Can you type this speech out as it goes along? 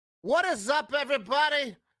What is up,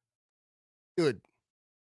 everybody? Dude,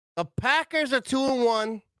 the Packers are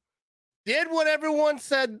 2-1. Did what everyone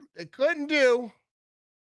said they couldn't do,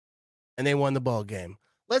 and they won the ball game.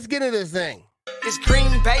 Let's get into this thing. It's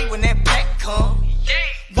Green Bay when that pack come.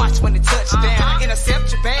 Watch when it touchdown.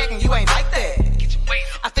 Intercept your bag and you ain't like that.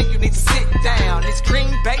 I think you need to sit down. It's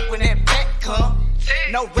Green Bay when that pack come.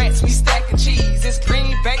 No rats, we stacking cheese. It's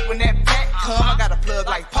Green Bay when that pack come. I got a plug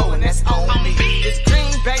like Poe and that's on me. It's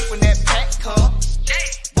Green Bay when that pack come.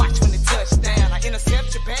 Watch when it touchdown. I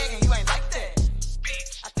intercept your bag and you ain't like that.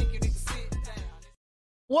 I think you need to sit down.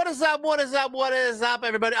 What is up? What is up? What is up,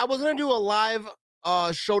 everybody? I was gonna do a live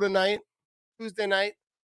show tonight, Tuesday night.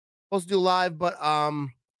 Supposed to do live, but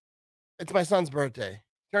it's my son's birthday.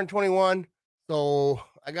 Turned 21, so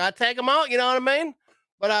I gotta take him out. You know what I mean?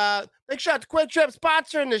 But big shout out to Quick Trip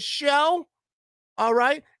sponsoring the show. All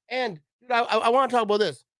right, and dude, I want to talk about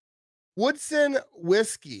this. Woodson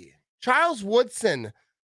whiskey. Charles Woodson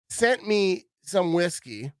sent me some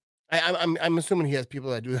whiskey. I'm assuming he has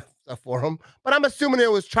people that do that stuff for him, but I'm assuming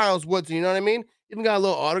it was Charles Woodson. You know what I mean? Even got a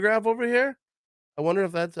little autograph over here. I wonder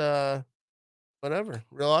if that's whatever,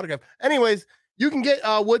 real autograph. Anyways, you can get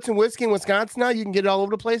Woodson whiskey in Wisconsin now. You can get it all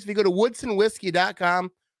over the place. If you go to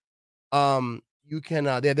woodsonwhiskey.com, you can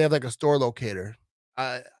they have like a store locator.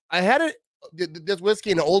 I had this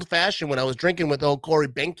whiskey in an old fashioned when I was drinking with old Corey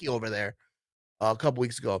Benke over there a couple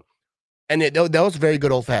weeks ago, and that was very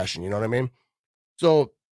good old fashioned. You know what I mean?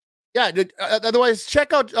 So yeah. Otherwise,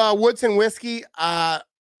 check out Woodson whiskey on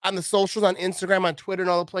the socials, on Instagram, on Twitter, and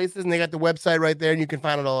all the places, and they got the website right there, and you can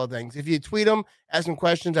find out all the things. If you tweet them, ask them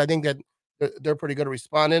questions, I think that they're pretty good at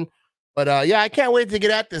responding. But yeah, I can't wait to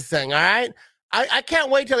get at this thing. All right, I can't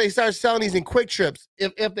wait till they start selling these in Quick Trips.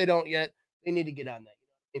 If they don't yet, they need to get on that.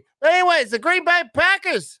 But anyways, the Green Bay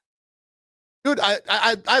Packers, dude,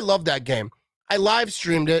 I love that game. I live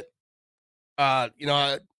streamed it. You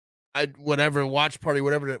know, I whatever watch party,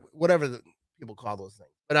 whatever the people call those things.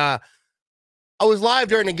 But I was live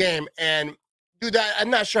during the game, and dude, I'm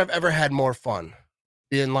not sure I've ever had more fun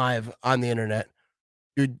being live on the internet.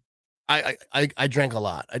 Dude, I drank a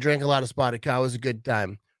lot. I drank a lot of Spotted Cow. It was a good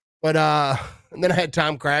time. But and then I had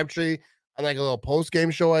Tom Crabtree on like a little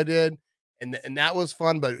post-game show I did, and that was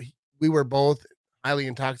fun, but we were both highly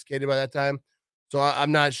intoxicated by that time. So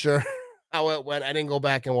I'm not sure how it went. I didn't go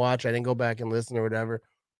back and watch. I didn't go back and listen or whatever.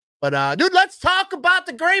 But dude, let's talk about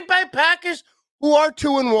the Green Bay Packers, who are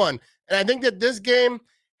 2-1. And I think that this game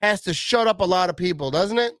has to shut up a lot of people,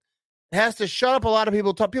 doesn't it? It has to shut up a lot of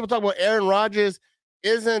people. People talk about Aaron Rodgers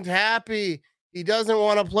isn't happy. He doesn't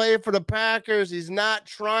want to play for the Packers. He's not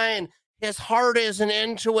trying. His heart isn't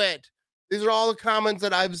into it. These are all the comments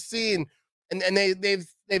that I've seen, and they've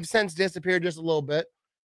since disappeared just a little bit.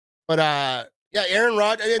 But yeah, Aaron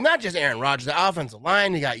Rodgers, and not just Aaron Rodgers, the offensive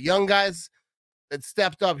line. You got young guys that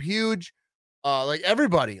stepped up huge. Like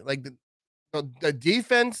everybody, like the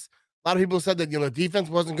defense. A lot of people said that, defense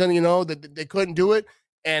wasn't going to, that they couldn't do it.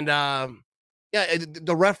 And, yeah,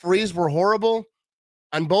 the referees were horrible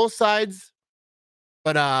on both sides.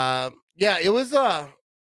 But, yeah, it was,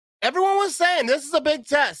 everyone was saying this is a big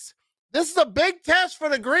test. This is a big test for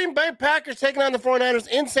the Green Bay Packers taking on the 49ers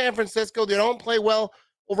in San Francisco. They don't play well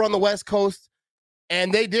over on the West Coast.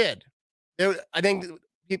 And they did. I think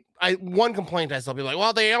one complaint I saw, people like,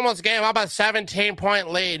 well, they almost gave up a 17-point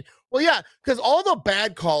lead. Well, yeah, because all the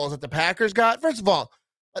bad calls that the Packers got, first of all,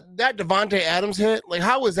 that Davante Adams hit, like,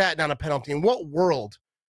 how was that not a penalty? In what world?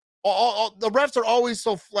 The refs are always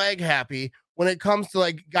so flag happy when it comes to,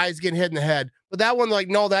 like, guys getting hit in the head. But that one, like,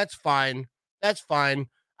 no, that's fine. That's fine.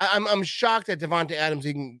 I'm shocked that Davante Adams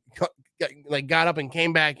even, got up and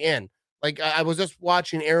came back in. Like, I was just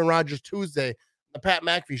watching Aaron Rodgers Tuesday, the Pat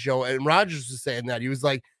McAfee show, and Rodgers was saying that. He was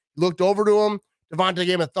like, looked over to him, Davante gave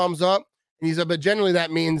him a thumbs up, and he said, but generally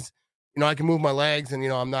that means, I can move my legs and,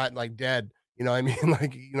 I'm not like dead. You know what I mean?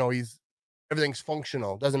 Like, everything's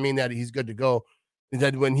functional. Doesn't mean that he's good to go. He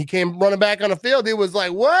said when he came running back on the field, he was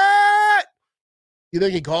like, what? You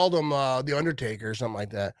think he called him the Undertaker or something like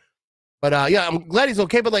that. But yeah, I'm glad he's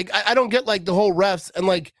okay. But like, I don't get like the whole refs and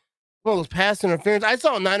like those pass interference. I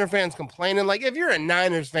saw Niner fans complaining. Like, if you're a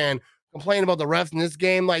Niners fan complaining about the refs in this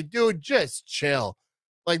game, like, dude, just chill.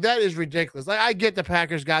 Like, that is ridiculous. Like, I get the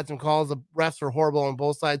Packers got some calls. The refs were horrible on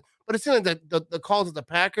both sides. But it seemed like the calls that the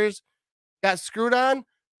Packers got screwed on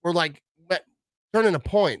were like turned into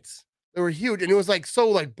points. They were huge, and it was like so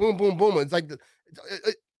like boom, boom, boom. It's like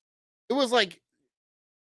it was like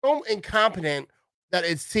so incompetent that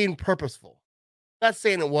it seemed purposeful. Not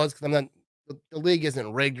saying it was, because I'm not. The league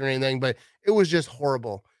isn't rigged or anything, but it was just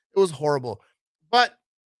horrible. It was horrible. But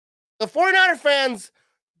the 49er fans,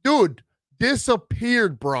 dude,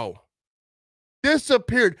 disappeared, bro.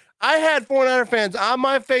 Disappeared. I had 49er fans on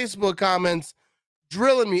my Facebook comments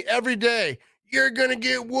drilling me every day. You're going to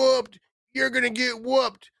get whooped. You're going to get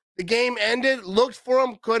whooped. The game ended, looked for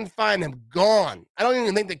him, couldn't find him. Gone. I don't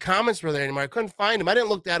even think the comments were there anymore. I couldn't find him. I didn't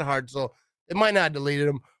look that hard, so it might not have deleted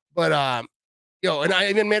him. But, and I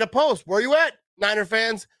even made a post. Where you at, Niner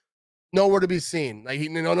fans? Nowhere to be seen. Like,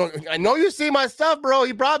 no, I know you see my stuff, bro.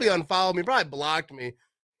 He probably unfollowed me, probably blocked me.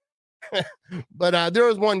 But there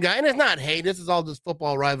was one guy, and it's not hate. This is all just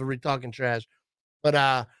football rivalry talking trash. But,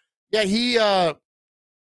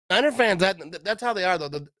 Niner fans, that's how they are, though.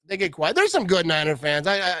 They get quiet. There's some good Niner fans.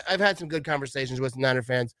 I've had some good conversations with Niner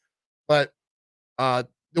fans. But the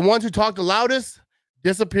ones who talk the loudest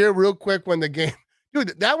disappear real quick when the game.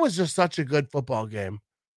 Dude, that was just such a good football game.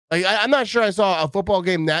 Like, I'm not sure I saw a football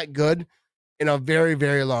game that good in a very,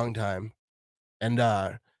 very long time. And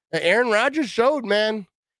Aaron Rodgers showed, man.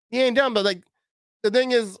 He ain't done. But, like, the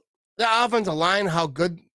thing is, the offensive line, how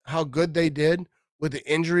good they did with the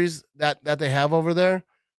injuries that they have over there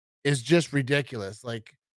is just ridiculous.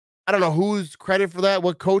 Like, I don't know who's credit for that,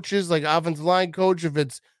 what coaches, like offensive line coach, if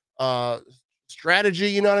it's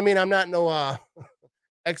strategy, you know what I mean? I'm not no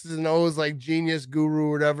X's and O's like genius guru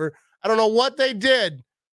or whatever. I don't know what they did,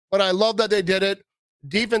 but I love that they did it.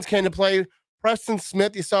 Defense came to play. Preston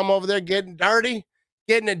Smith, you saw him over there getting dirty,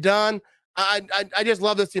 getting it done. I just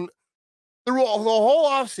love this team. Through the whole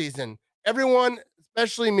offseason, everyone,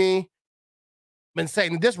 especially me, been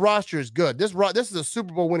saying this roster is good. This is a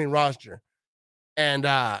Super Bowl winning roster. And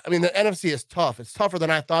I mean, the NFC is tough. It's tougher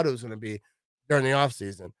than I thought it was going to be during the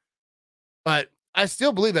offseason. But I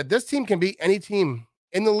still believe that this team can beat any team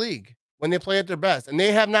in the league when they play at their best. And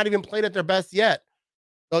they have not even played at their best yet.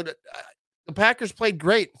 So the Packers played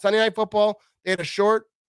great. Sunday Night Football, they had a short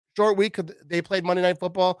week. They played Monday Night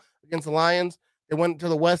Football against the Lions. They went to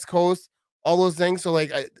the West Coast, all those things. So,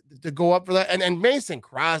 like, to go up for that. And Mason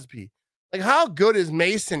Crosby. Like, how good is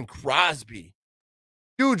Mason Crosby?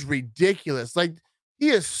 Dude's ridiculous. Like, he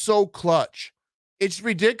is so clutch. It's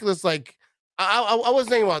ridiculous. Like, I was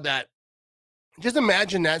thinking about that. Just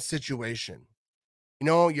imagine that situation. You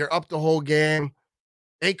know, you're up the whole game.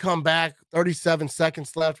 They come back, 37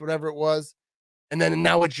 seconds left, whatever it was. And then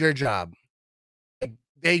now it's your job.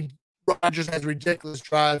 Rodgers has a ridiculous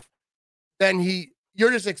drive. Then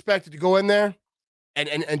you're just expected to go in there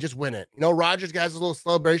and just win it. You know, Rodgers has a little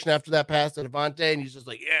celebration after that pass to Devontae, and he's just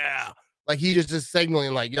like, yeah. Like, he just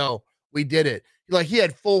signaling like, yo, we did it. Like, he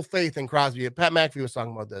had full faith in Crosby. Pat McAfee was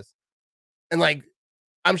talking about this. And, like,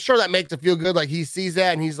 I'm sure that makes it feel good. Like, he sees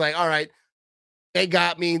that, and he's like, all right, they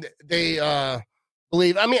got me. They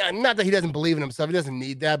believe. I mean, not that he doesn't believe in himself. He doesn't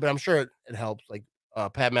need that, but I'm sure it helps, like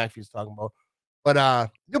Pat McAfee's talking about.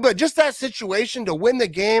 But just that situation to win the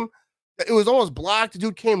game, it was almost blocked. The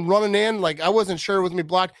dude came running in. Like, I wasn't sure it was me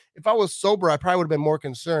blocked. If I was sober, I probably would have been more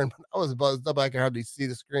concerned. But I was buzzed up. I could hardly see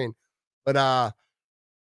the screen. But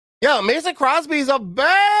yeah, Mason Crosby's a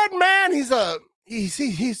bad man.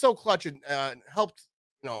 He's so clutch and helped,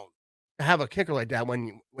 you know, to have a kicker like that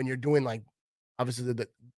when you're doing, like, obviously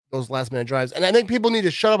those last minute drives. And I think people need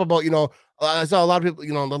to shut up about, you know, I saw a lot of people,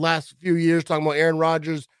 you know, in the last few years talking about Aaron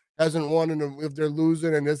Rodgers hasn't won if they're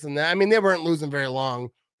losing and this and that. I mean, they weren't losing very long.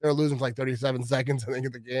 They were losing for like 37 seconds, I think,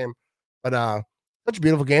 of the game. But such a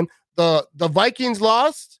beautiful game. The Vikings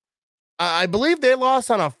lost. I believe they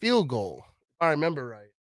lost on a field goal, if I remember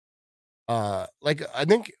right. Like, I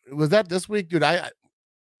think, was that this week? Dude,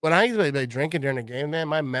 when I usually be drinking during the game, man,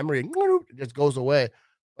 my memory just goes away.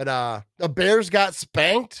 But the Bears got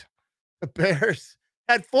spanked. The Bears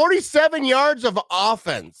had 47 yards of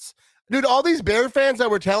offense. Dude, all these Bear fans that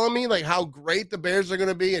were telling me, like, how great the Bears are going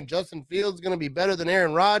to be and Justin Fields is going to be better than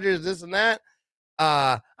Aaron Rodgers, this and that.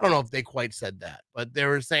 I don't know if they quite said that, but they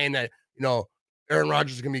were saying that, you know, Aaron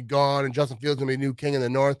Rodgers is going to be gone and Justin Fields is going to be new king in the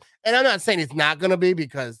North. And I'm not saying it's not going to be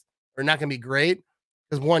or not going to be great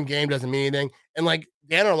because one game doesn't mean anything. And like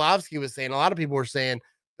Dan Orlovsky was saying, a lot of people were saying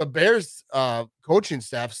the Bears coaching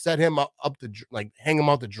staff set him up to, like, hang him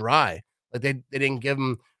out to dry. Like, they didn't give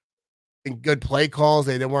him good play calls.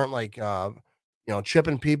 They weren't like, you know,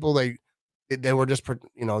 chipping people. They were just,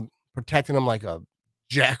 you know, protecting them like a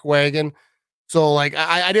jackwagon. So, like,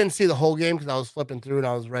 I didn't see the whole game because I was flipping through and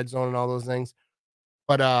I was red zone and all those things.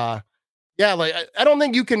 But yeah, like, I don't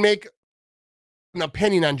think you can make an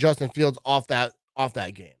opinion on Justin Fields off that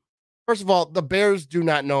game. First of all, the Bears do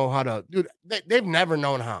not know how to, dude. They've never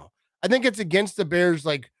known how. I think it's against the Bears,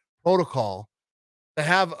 like, protocol to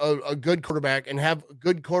have a good quarterback and have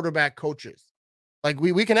good quarterback coaches. Like,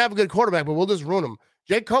 we can have a good quarterback, but we'll just ruin him.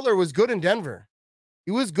 Jay Cutler was good in Denver.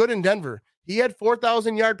 He was good in Denver. He had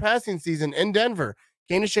 4,000-yard passing season in Denver.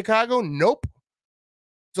 Came to Chicago? Nope.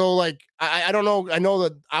 So, like, I don't know. I know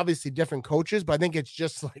that obviously different coaches, but I think it's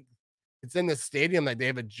just like it's in the stadium that they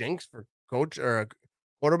have a jinx for coach or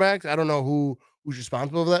quarterbacks. I don't know who's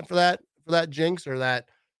responsible for that jinx or that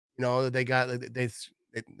they got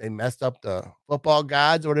they messed up the football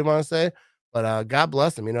gods or what do you want to say? But God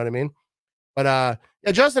bless them. You know what I mean? But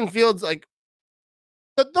yeah, Justin Fields, like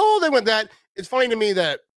the whole thing with that. It's funny to me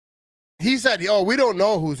that he said, "Oh, we don't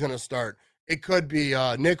know who's going to start. It could be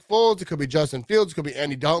Nick Foles. It could be Justin Fields. It could be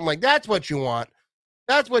Andy Dalton." Like, that's what you want.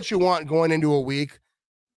 That's what you want going into a week.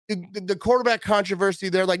 The quarterback controversy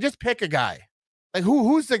there, like, just pick a guy. Like,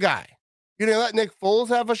 who's the guy? You're going to let Nick Foles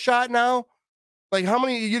have a shot now? Like, how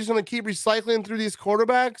many you just going to keep recycling through these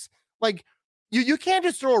quarterbacks? Like, you can't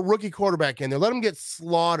just throw a rookie quarterback in there, let him get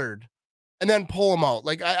slaughtered, and then pull him out.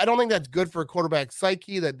 Like, I don't think that's good for a quarterback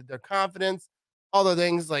psyche, that their confidence, all the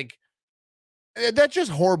things. Like, that's just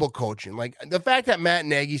horrible coaching. Like, the fact that Matt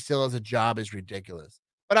Nagy still has a job is ridiculous.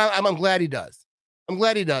 But I'm glad he does. I'm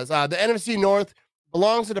glad he does. The NFC North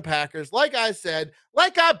belongs to the Packers. Like I said,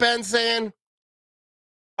 like I've been saying,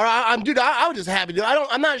 I was just happy. Dude,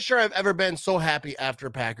 I'm not sure I've ever been so happy after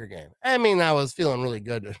a Packer game. I mean, I was feeling really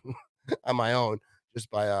good on my own just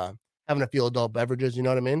by having a few adult beverages. You know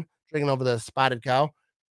what I mean? Drinking over the Spotted Cow.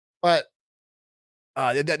 But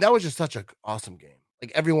that was just such an awesome game.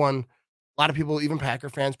 Like, everyone. A lot of people, even Packer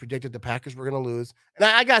fans, predicted the Packers were going to lose. And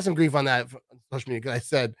I got some grief on that on social media because I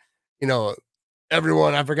said,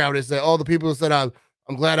 everyone, I forgot what I said. All the people who said, I'm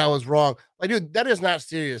glad I was wrong. Like, dude, that is not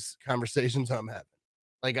serious conversations I'm having.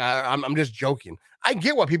 Like, I'm just joking. I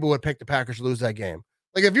get why people would pick the Packers to lose that game.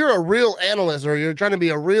 Like, if you're a real analyst or you're trying to be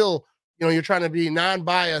a real, you're trying to be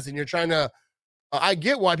non-biased and you're trying to, I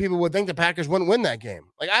get why people would think the Packers wouldn't win that game.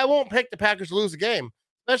 Like, I won't pick the Packers to lose the game,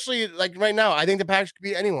 especially like right now. I think the Packers could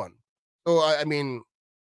beat anyone. So, I mean,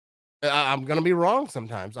 I'm going to be wrong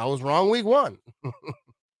sometimes. I was wrong week 1.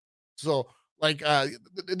 So, like,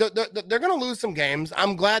 they're going to lose some games.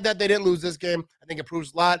 I'm glad that they didn't lose this game. I think it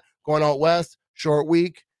proves a lot. Going out west, short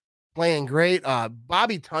week, playing great.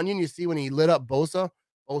 Bobby Tunyon, you see when he lit up Bosa.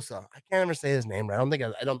 I can't ever say his name right. I don't think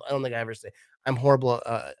I ever say. I'm horrible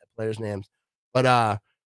at players' names. But,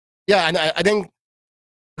 yeah, and I think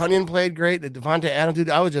Tunyon played great. The Devontae Adams,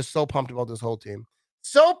 dude, I was just so pumped about this whole team.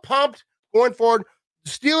 So pumped. Going forward, the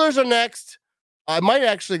Steelers are next. I might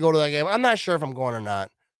actually go to that game. I'm not sure if I'm going or not.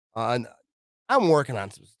 I'm working on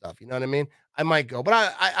some stuff. You know what I mean? I might go, but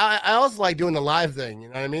I also like doing the live thing. You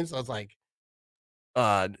know what I mean? So it's like,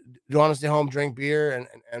 do you want to stay home, drink beer,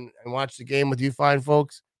 and watch the game with you fine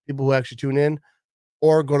folks, people who actually tune in,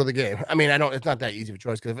 or go to the game? I mean, it's not that easy of a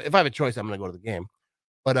choice because if I have a choice, I'm going to go to the game.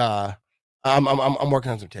 But I'm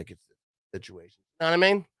working on some tickets situations. You know what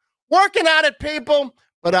I mean? Working on it, people.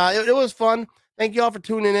 But it was fun. Thank you all for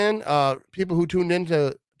tuning in. People who tuned in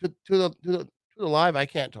to the live. I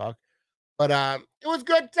can't talk, but it was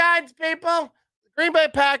good times, people. Green Bay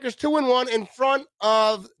Packers 2-1 in front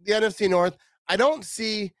of the NFC North. I don't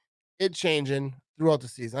see it changing throughout the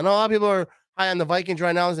season. I know a lot of people are high on the Vikings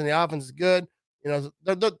right now, and the offense is good. They're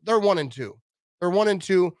 1-2. They're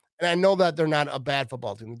 1-2, and I know that they're not a bad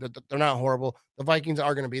football team. They're not horrible. The Vikings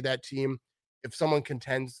are going to be that team. If someone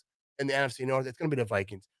contends in the NFC North, it's going to be the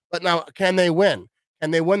Vikings. But now, can they win? Can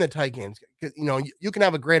they win the tight games? You can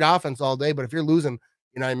have a great offense all day, but if you're losing,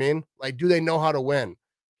 you know what I mean? Like, do they know how to win?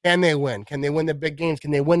 Can they win? Can they win the big games? Can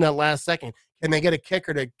they win that last second? Can they get a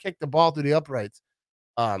kicker to kick the ball through the uprights?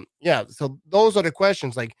 Yeah, so those are the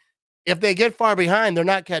questions. Like, if they get far behind, they're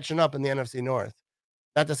not catching up in the NFC North.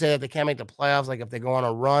 Not to say that they can't make the playoffs. Like, if they go on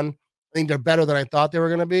a run, I think they're better than I thought they were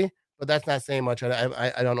going to be, but that's not saying much.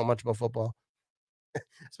 I don't know much about football.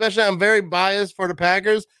 Especially, I'm very biased for the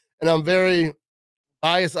Packers, and I'm very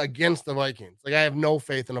biased against the Vikings. Like, I have no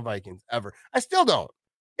faith in the Vikings ever. I still don't.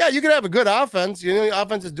 Yeah, you could have a good offense. The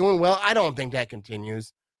offense is doing well. I don't think that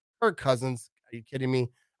continues. Kirk Cousins, are you kidding me?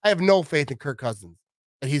 I have no faith in Kirk Cousins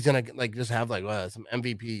that he's gonna just have some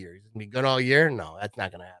MVP year. He's gonna be good all year. No, that's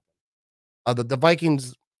not gonna happen. The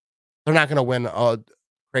Vikings, they're not gonna win a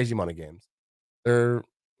crazy amount of games. They're,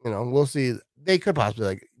 we'll see. They could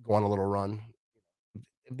possibly go on a little run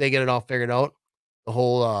if they get it all figured out. The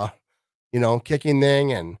whole, kicking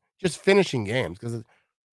thing and just finishing games, because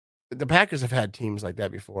the Packers have had teams like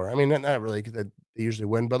that before. I mean, not really, because they usually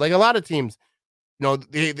win, but like a lot of teams,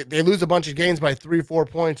 they lose a bunch of games by 3-4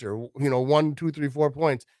 points, or 1, 2, 3, 4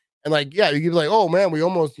 points, and you could be like, oh man, we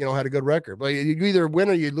almost had a good record, but you either win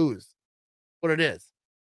or you lose. What it is.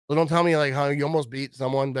 So don't tell me how you almost beat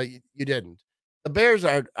someone, but you didn't. The Bears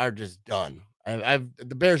are just done.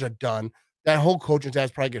 The Bears are done. That whole coaching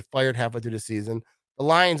staff probably get fired halfway through the season. The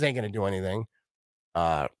Lions ain't going to do anything.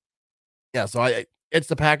 Yeah, so it's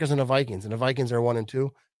the Packers and the Vikings, and the Vikings are 1-2.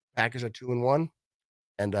 Packers are 2-1.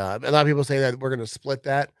 And a lot of people say that we're going to split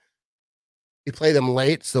that. We play them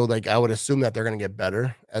late, so like I would assume that they're going to get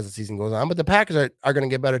better as the season goes on. But the Packers are going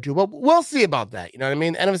to get better too. But we'll see about that. You know what I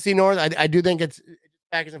mean? NFC North, I do think it's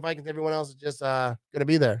Packers and Vikings. Everyone else is just going to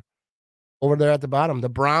be there. Over there at the bottom. The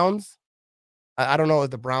Browns, I don't know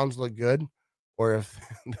if the Browns look good or if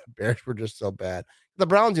the Bears were just so bad. The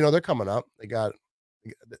Browns, they're coming up. They got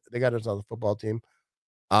themselves a football team.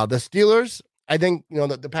 The Steelers, I think,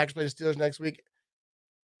 the Packers play the Steelers next week.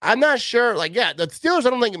 I'm not sure. Like, yeah, the Steelers, I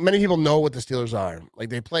don't think many people know what the Steelers are. Like,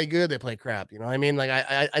 they play good, they play crap. You know what I mean? Like,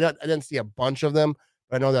 I didn't see a bunch of them,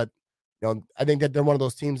 but I know that, I think that they're one of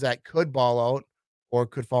those teams that could ball out or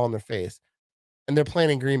could fall on their face. And they're playing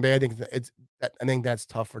in Green Bay. I think that's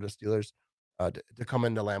tough for the Steelers to come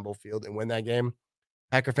into Lambeau Field and win that game.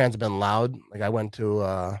 Packer fans have been loud. Like, I went to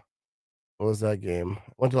what was that game?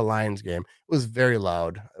 I went to the Lions game. It was very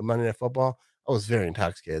loud. Monday Night Football. I was very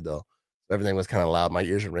intoxicated though. Everything was kind of loud. My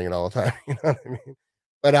ears were ringing all the time. You know what I mean?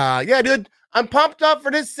 But yeah, dude, I'm pumped up for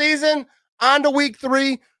this season. On to week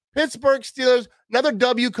 3. Pittsburgh Steelers, another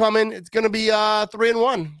W coming. It's going to be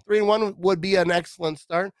 3-1. 3-1 would be an excellent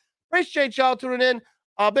start. Appreciate y'all tuning in.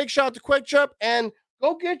 Big shout out to Quick Trip, and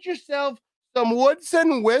go get yourself some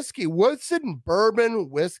Woodson whiskey, Woodson bourbon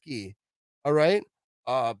whiskey. All right.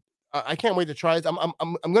 I can't wait to try this.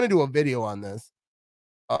 I'm going to do a video on this.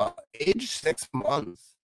 Age 6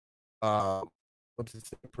 months. What's it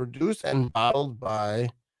say? Produced and bottled by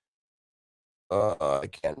I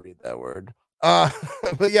can't read that word.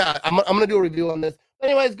 But yeah, I'm gonna do a review on this.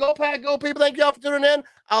 Anyways, go Pack, go people. Thank y'all for tuning in.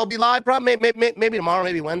 I'll be live probably maybe tomorrow,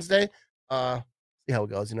 maybe Wednesday. See how it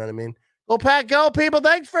goes, you know what I mean? Go Pack, go people.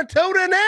 Thanks for tuning in.